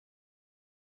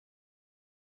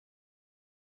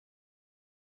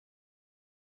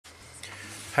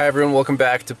Hi everyone, welcome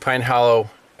back to Pine Hollow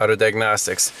Auto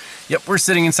Diagnostics. Yep, we're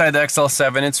sitting inside the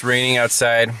XL7. It's raining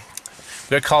outside. We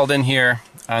got called in here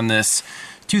on this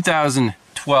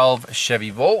 2012 Chevy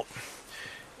Volt,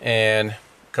 and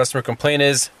customer complaint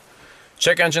is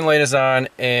check engine light is on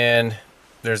and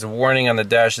there's a warning on the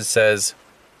dash that says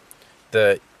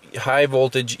the high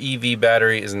voltage EV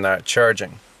battery is not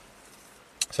charging.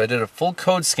 So I did a full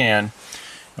code scan,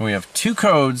 and we have two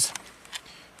codes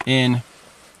in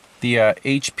the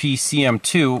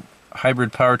HPCM2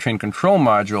 hybrid powertrain control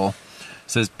module. It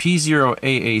says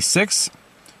P0AA6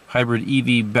 hybrid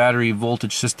EV battery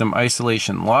voltage system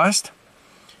isolation lost,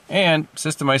 and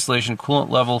system isolation coolant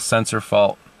level sensor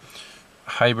fault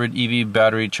hybrid EV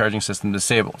battery charging system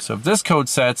disabled. So if this code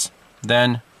sets,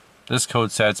 then this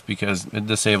code sets because it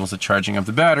disables the charging of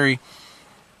the battery,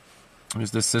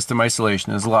 because the system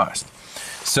isolation is lost.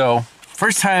 So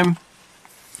first time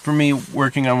for me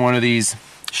working on one of these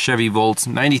Chevy Volts,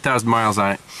 90,000 miles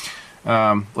on it.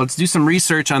 Let's do some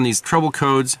research on these trouble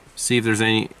codes, see if there's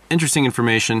any interesting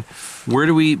information. Where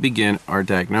do we begin our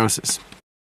diagnosis?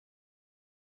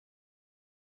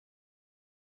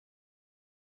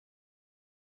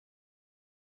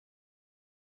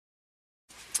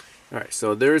 Alright,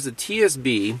 so there's a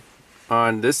TSB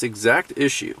on this exact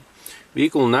issue.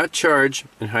 Vehicle not charge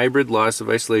and hybrid loss of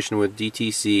isolation with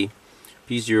DTC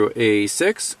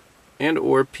P0AA6 and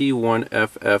or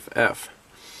P1FFF.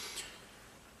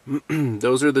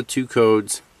 Those are the two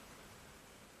codes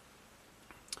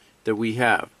that we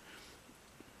have.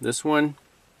 This one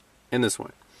and this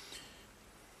one.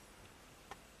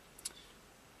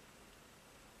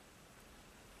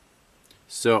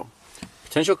 So,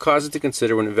 potential causes to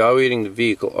consider when evaluating the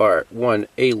vehicle are: 1.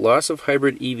 A loss of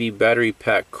hybrid EV battery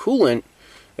pack coolant,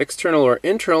 external or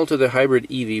internal to the hybrid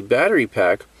EV battery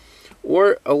pack,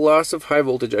 or a loss of high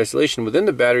voltage isolation within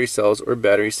the battery cells or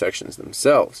battery sections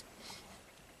themselves.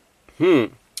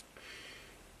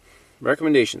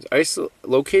 Recommendations.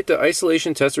 Locate the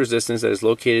isolation test resistance that is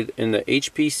located in the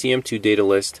HPCM2 data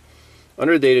list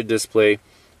under data display,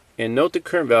 and note the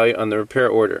current value on the repair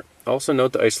order. Also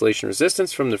note the isolation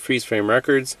resistance from the freeze frame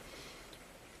records.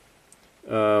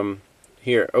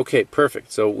 Here, okay,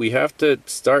 perfect. So we have to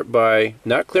start by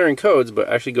not clearing codes, but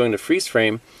actually going to freeze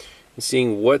frame and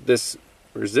seeing what this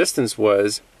resistance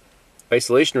was,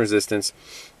 isolation resistance,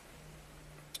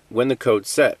 when the code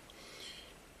set.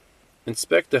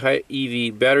 Inspect the high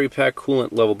EV battery pack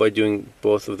coolant level by doing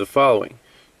both of the following.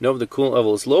 Note the coolant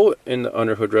level is low in the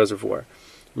underhood reservoir.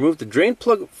 Remove the drain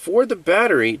plug for the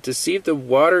battery to see if the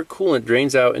water coolant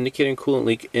drains out, indicating coolant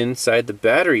leak inside the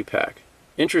battery pack.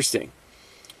 Interesting.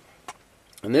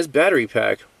 And this battery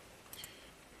pack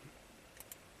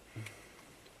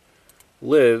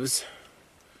lives,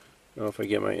 I don't know if I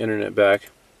get my internet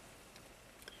back,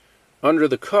 under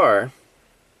the car.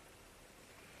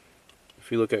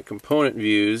 If you look at component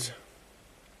views,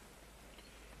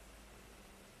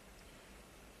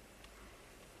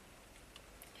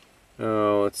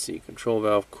 let's see, control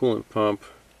valve, coolant pump.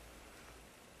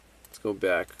 Let's go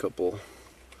back a couple.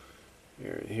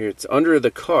 Here it's under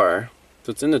the car,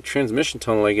 so it's in the transmission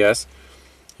tunnel, I guess.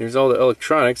 Here's all the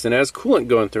electronics, and it has coolant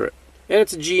going through it. And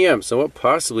it's a GM, so what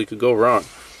possibly could go wrong?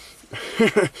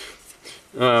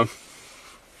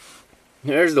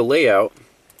 There's the layout,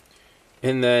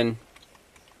 and then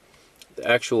the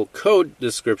actual code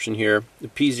description here, the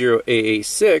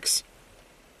P0AA6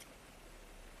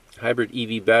 hybrid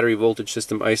EV battery voltage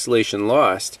system isolation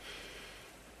lost.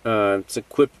 It's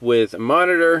equipped with a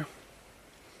monitor,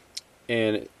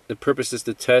 and the purpose is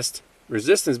to test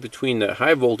resistance between the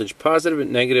high voltage positive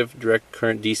and negative direct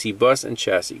current DC bus and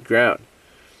chassis ground.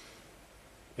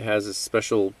 It has a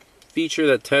special feature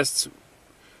that tests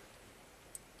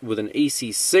with an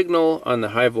AC signal on the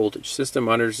high voltage system,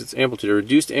 monitors its amplitude. A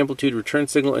reduced amplitude return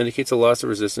signal indicates a loss of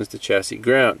resistance to chassis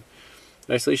ground.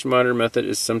 The isolation monitor method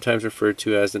is sometimes referred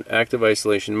to as an active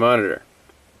isolation monitor.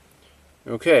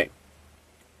 Okay.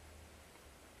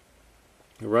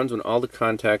 It runs when all the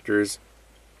contactors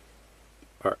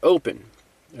are open.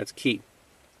 That's key.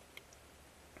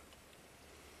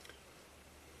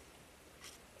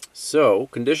 So,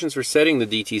 conditions for setting the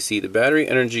DTC. The battery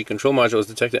energy control module has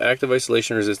detected active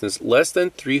isolation resistance less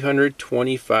than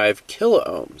 325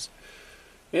 kiloohms.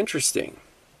 Interesting.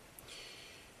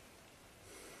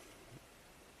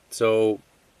 So,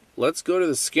 let's go to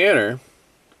the scanner.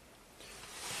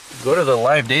 Go to the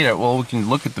live data. Well, we can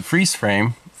look at the freeze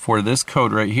frame for this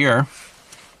code right here.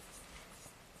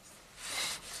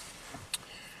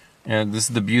 And this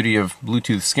is the beauty of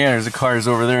Bluetooth scanners. The car is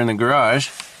over there in the garage,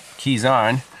 keys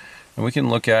on, and we can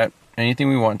look at anything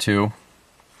we want to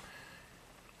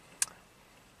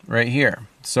right here.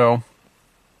 So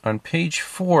on page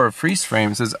 4 of freeze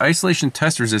frame, it says isolation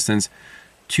test resistance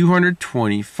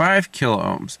 225 kilo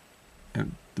ohms.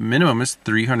 And the minimum is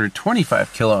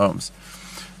 325 kilo ohms.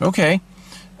 Okay,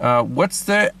 what's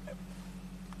the,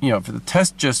 for the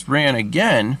test just ran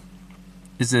again,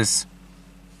 is this,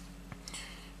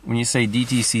 when you say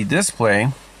DTC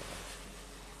display,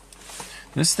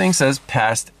 this thing says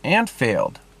passed and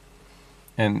failed.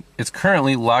 And it's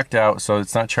currently locked out, so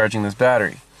it's not charging this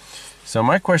battery. So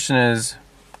my question is,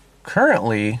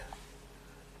 currently,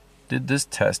 did this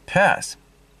test pass?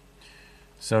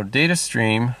 So data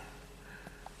stream,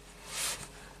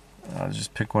 I'll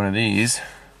just pick one of these.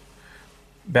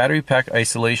 Battery pack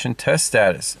isolation test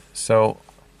status. So,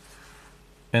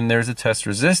 and there's a test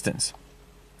resistance.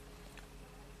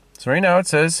 So right now it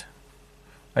says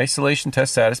isolation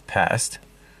test status passed.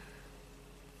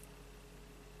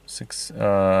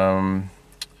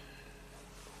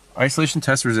 Isolation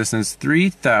test resistance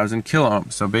 3,000 kilo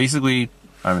ohms. So basically,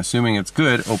 I'm assuming it's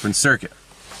good, open circuit.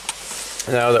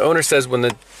 Now the owner says when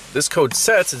this code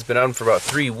sets, it's been on for about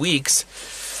 3 weeks.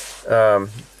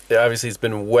 Obviously it's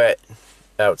been wet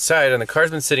outside, and the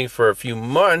car's been sitting for a few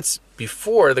months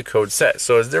before the code set.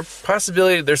 So is there a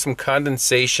possibility there's some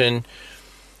condensation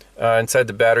inside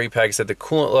the battery pack? He said the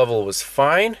coolant level was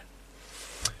fine.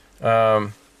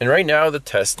 And right now the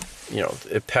test,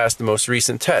 it passed the most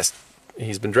recent test.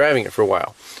 He's been driving it for a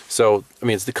while. So, I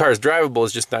mean, the car is drivable,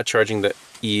 it's just not charging the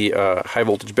high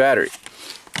voltage battery.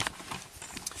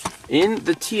 In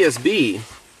the TSB,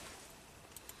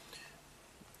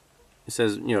 it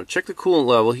says, check the coolant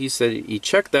level. He said he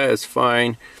checked that as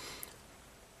fine.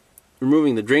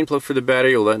 Removing the drain plug for the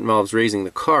battery, well, that involves raising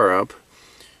the car up.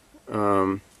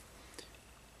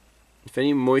 If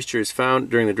any moisture is found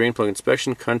during the drain plug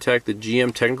inspection, contact the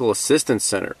GM Technical Assistance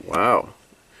Center. Wow,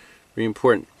 very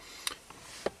important.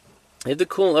 If the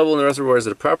coolant level in the reservoir is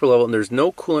at a proper level and there's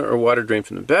no coolant or water drain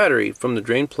from the battery from the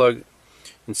drain plug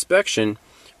inspection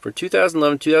for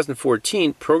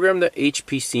 2011-2014, program the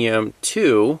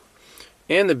HPCM2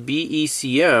 and the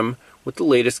BECM with the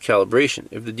latest calibration.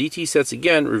 If the DT sets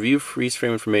again, review freeze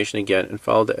frame information again and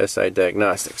follow the SI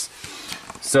diagnostics.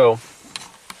 So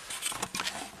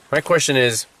my question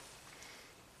is,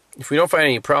 if we don't find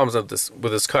any problems with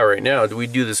this car right now, do we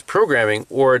do this programming,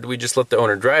 or do we just let the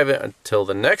owner drive it until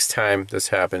the next time this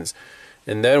happens,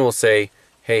 and then we'll say,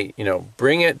 hey,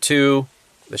 bring it to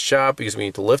the shop because we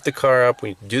need to lift the car up,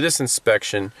 we need to do this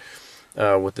inspection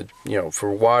with the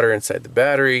for water inside the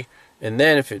battery, and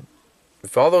then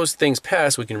if all those things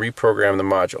pass, we can reprogram the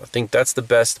module. I think that's the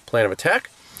best plan of attack.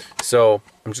 So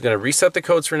I'm just going to reset the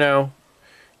codes for now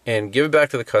and give it back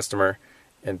to the customer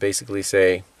and basically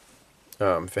say,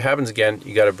 if it happens again,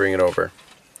 you got to bring it over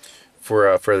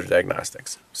for further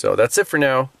diagnostics. So that's it for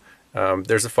now.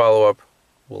 There's a follow-up.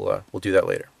 We'll do that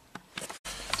later.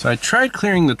 So I tried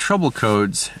clearing the trouble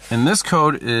codes, and this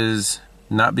code is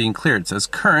not being cleared. It says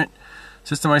current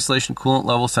system isolation, coolant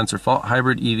level, sensor fault,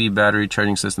 hybrid EV battery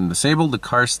charging system disabled. The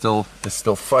car is still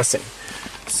fussing.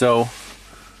 So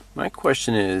my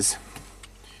question is,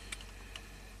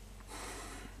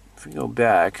 if we go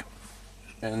back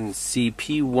and see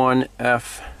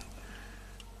P1FFF,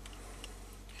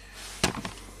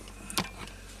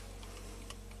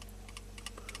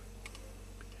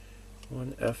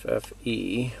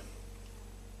 P1FFE,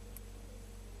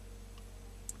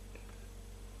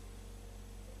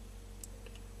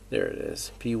 there it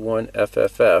is,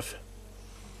 P1FFF.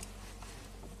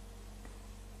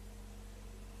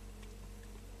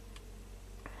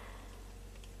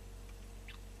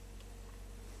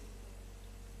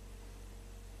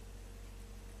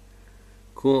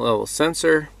 Coolant level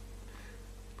sensor.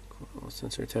 Coolant level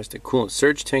sensor attached to coolant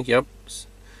surge tank. Yep. It's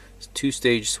a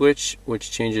two-stage switch which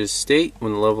changes state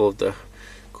when the level of the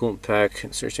coolant pack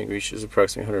and surge tank reaches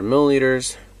approximately 100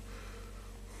 milliliters.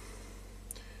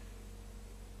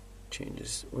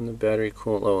 Changes when the battery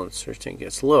coolant level in the surge tank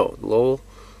gets low. The low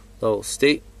level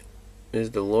state is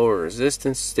the lower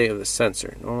resistance state of the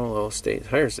sensor. Normal level state is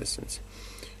higher resistance.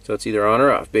 So it's either on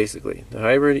or off, basically. The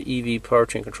hybrid EV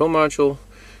powertrain control module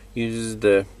uses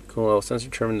the coolant level sensor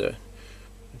to determine the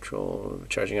control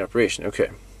charging operation. Okay.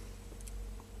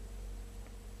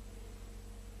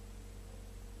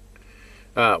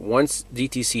 Once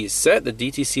DTC is set, the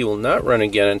DTC will not run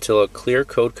again until a clear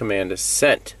code command is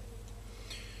sent.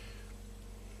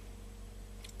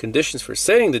 Conditions for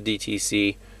setting the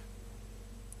DTC.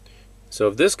 So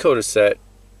if this code is set,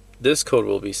 this code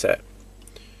will be set.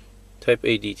 Type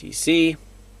A DTC.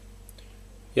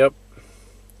 Yep.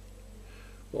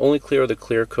 Will only clear the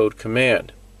clear code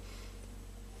command.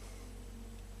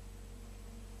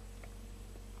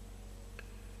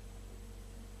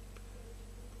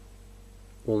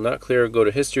 Will not clear or go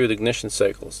to history with ignition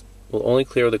cycles. Will only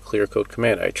clear with a clear code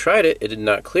command. I tried it, it did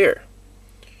not clear.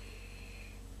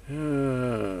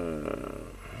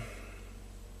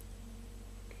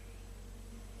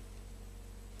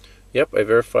 Yep, I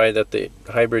verified that the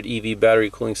hybrid EV battery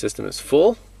cooling system is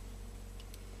full.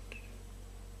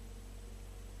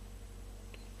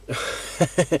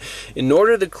 In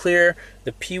order to clear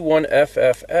the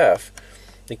P1FFF,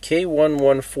 the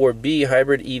K114B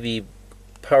hybrid EV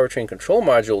powertrain control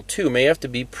module 2 may have to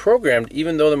be programmed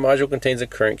even though the module contains a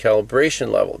current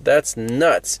calibration level. That's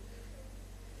nuts.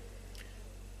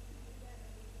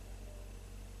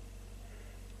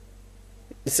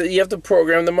 So you have to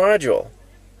program the module.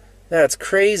 That's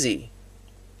crazy.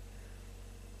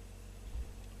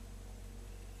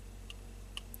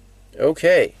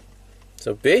 Okay.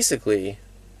 So basically,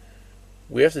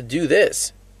 we have to do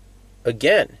this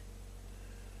again.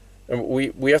 And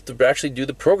we have to actually do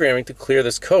the programming to clear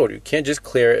this code. You can't just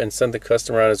clear it and send the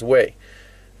customer on his way.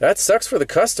 That sucks for the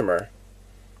customer,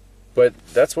 but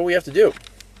that's what we have to do.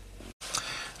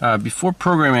 Before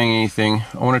programming anything,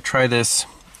 I want to try this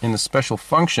in the special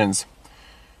functions.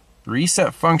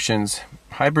 Reset functions,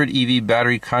 hybrid EV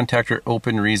battery contactor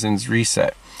open reasons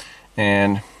reset.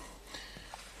 And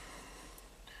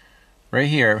right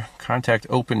here, contact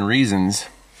open reasons,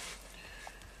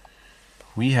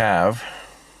 we have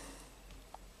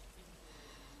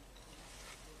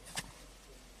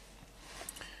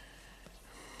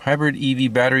hybrid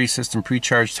EV battery system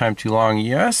pre-charge time too long,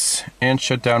 yes, and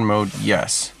shutdown mode,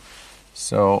 yes.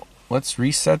 So let's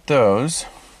reset those.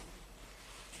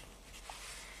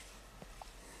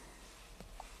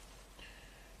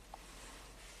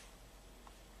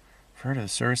 Refer to the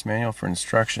service manual for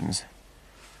instructions.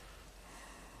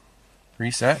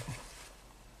 Reset.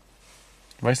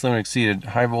 Device limit exceeded.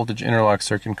 High voltage interlock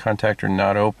circuit contactor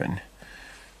not open.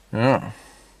 Oh.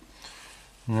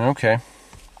 Okay.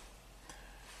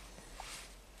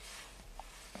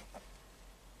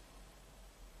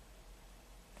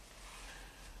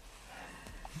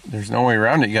 There's no way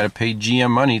around it. You got to pay GM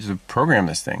money to program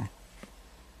this thing.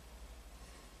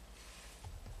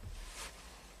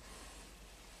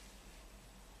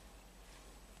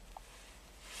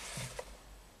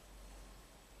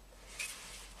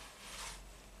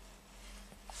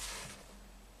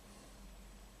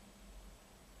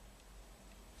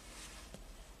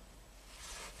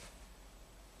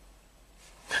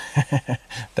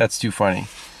 That's too funny.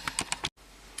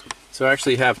 So I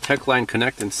actually have TechLine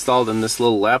Connect installed in this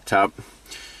little laptop,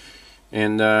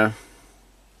 and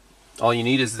all you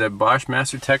need is the Bosch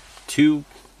MasterTech 2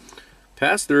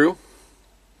 pass-through.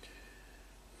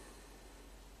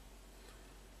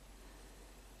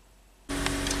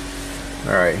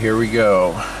 Alright, here we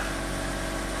go.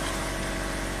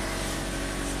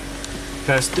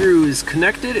 Pass-through is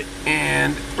connected,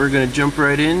 and we're going to jump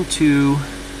right into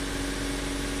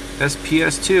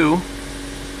SPS2.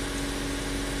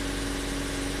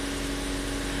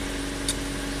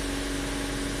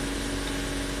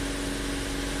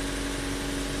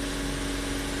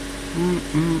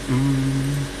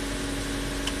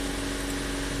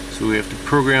 So we have to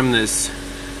program this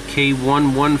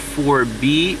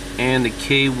K114B and the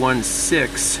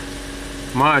K16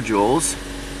 modules.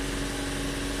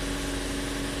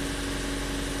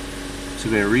 So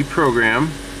we're going to reprogram.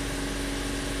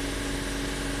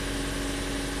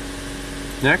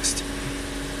 Next.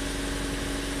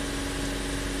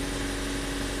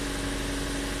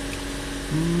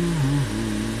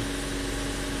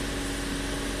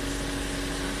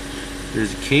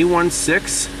 There's a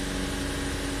K16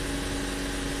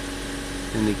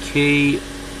 and the K,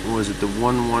 what was it, the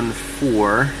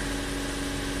 114,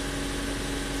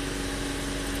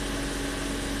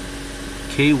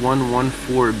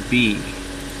 K114B.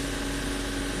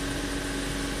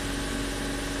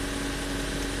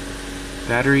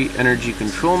 Battery energy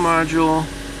control module.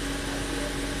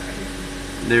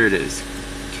 There it is.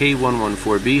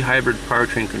 K114B hybrid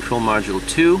powertrain control module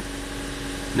 2.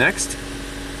 Next.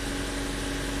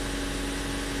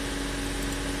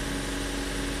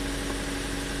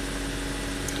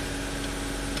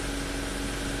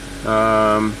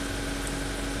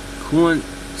 Coolant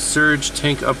surge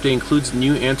tank update includes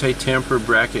new anti-tamper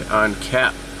bracket on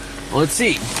cap. Well, let's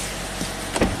see.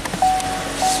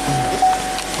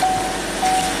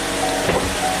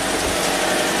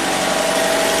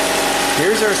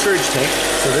 Here's our surge tank.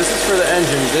 So this is for the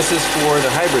engine, this is for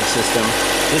the hybrid system.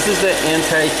 This is the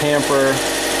anti-tamper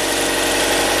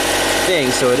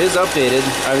thing, so it is updated.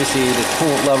 Obviously the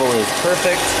coolant level is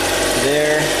perfect.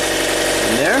 There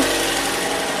and there.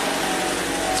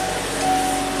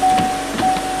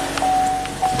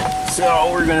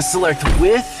 So we're going to select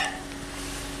width,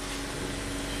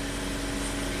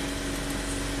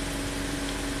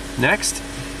 Next.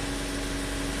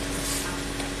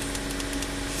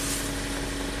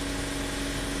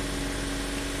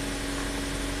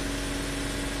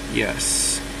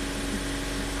 Yes.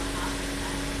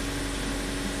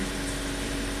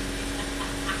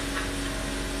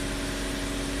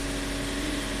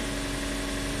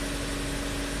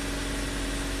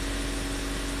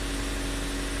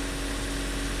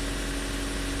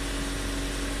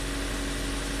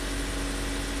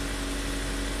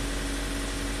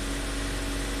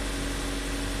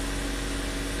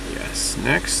 Yes,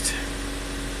 next.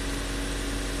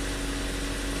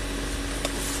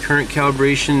 Current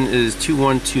calibration is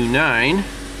 2129.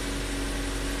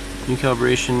 New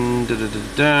calibration, da da da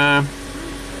da.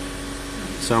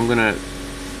 So I'm gonna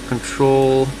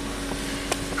control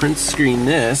print screen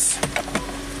this.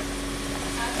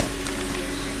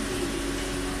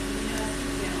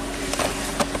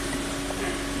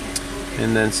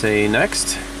 And then say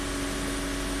next.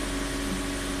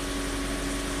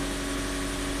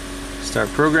 Start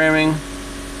programming.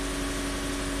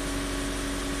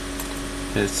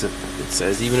 It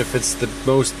says even if it's the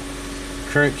most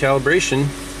current calibration,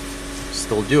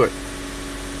 still do it.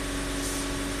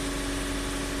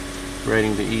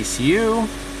 Writing the ECU.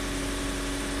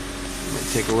 Might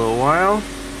take a little while.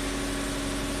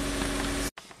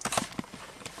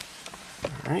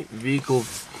 Alright, vehicle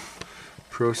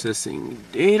processing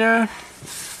data.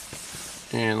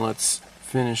 And let's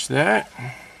finish that.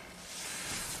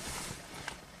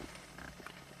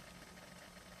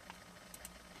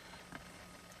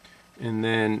 And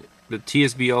then the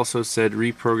TSB also said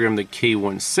reprogram the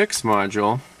K16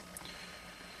 module.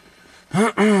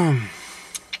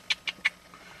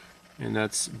 And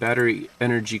that's battery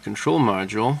energy control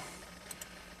module.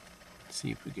 Let's see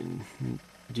if we can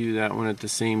do that one at the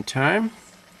same time.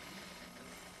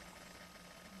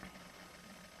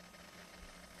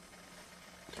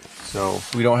 So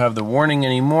we don't have the warning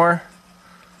anymore.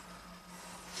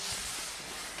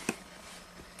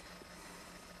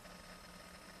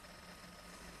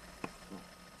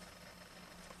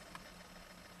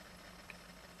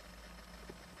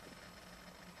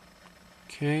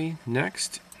 Okay,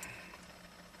 next.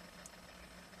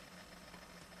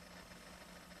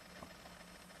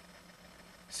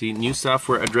 See, new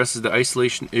software addresses the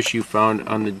isolation issue found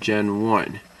on the Gen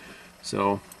 1.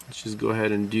 So let's just go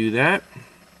ahead and do that.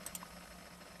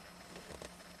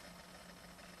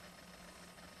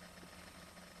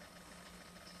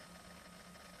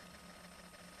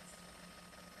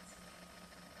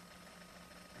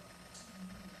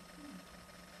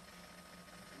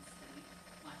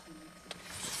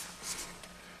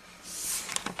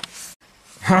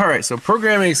 Alright, so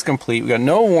programming is complete. We got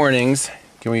no warnings.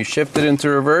 Can we shift it into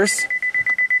reverse?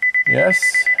 Yes.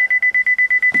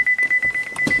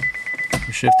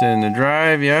 Shift it into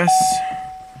drive, yes.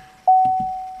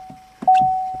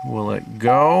 We'll let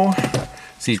go.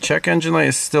 See, check engine light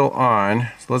is still on.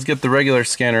 So let's get the regular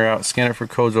scanner out, scan it for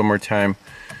codes one more time.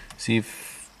 See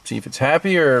if it's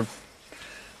happy or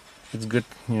if it's good,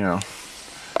 you know,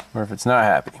 or if it's not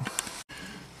happy.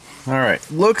 Alright,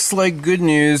 looks like good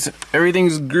news.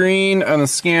 Everything's green on the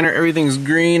scanner, everything's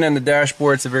green on the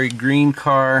dashboard. It's a very green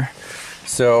car.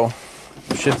 So,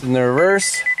 shift in the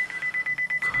reverse,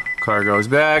 car goes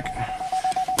back.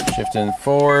 Shift in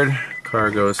forward, car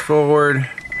goes forward.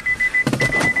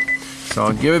 So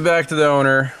I'll give it back to the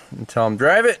owner and tell him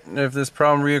drive it. And if this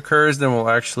problem reoccurs, then we'll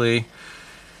actually,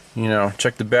 you know,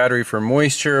 check the battery for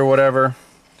moisture or whatever.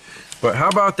 But how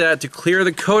about that? To clear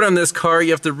the code on this car,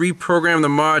 you have to reprogram the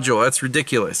module. That's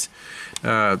ridiculous.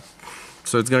 So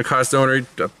it's going to cost the owner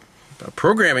a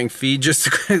programming fee just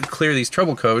to clear these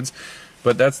trouble codes.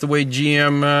 But that's the way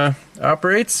GM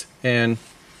operates, and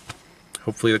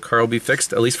hopefully the car will be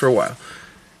fixed, at least for a while.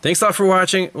 Thanks a lot for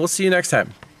watching. We'll see you next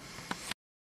time.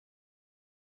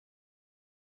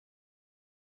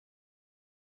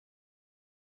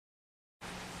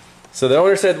 So the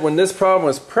owner said when this problem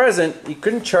was present, he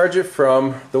couldn't charge it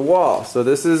from the wall. So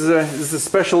this is a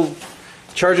special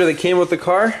charger that came with the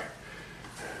car.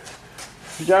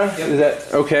 John, yep. Is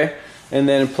that okay? And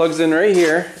then it plugs in right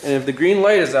here, and if the green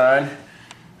light is on,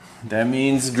 that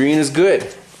means green is good.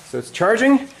 So it's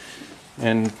charging,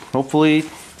 and hopefully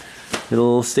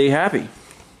it'll stay happy.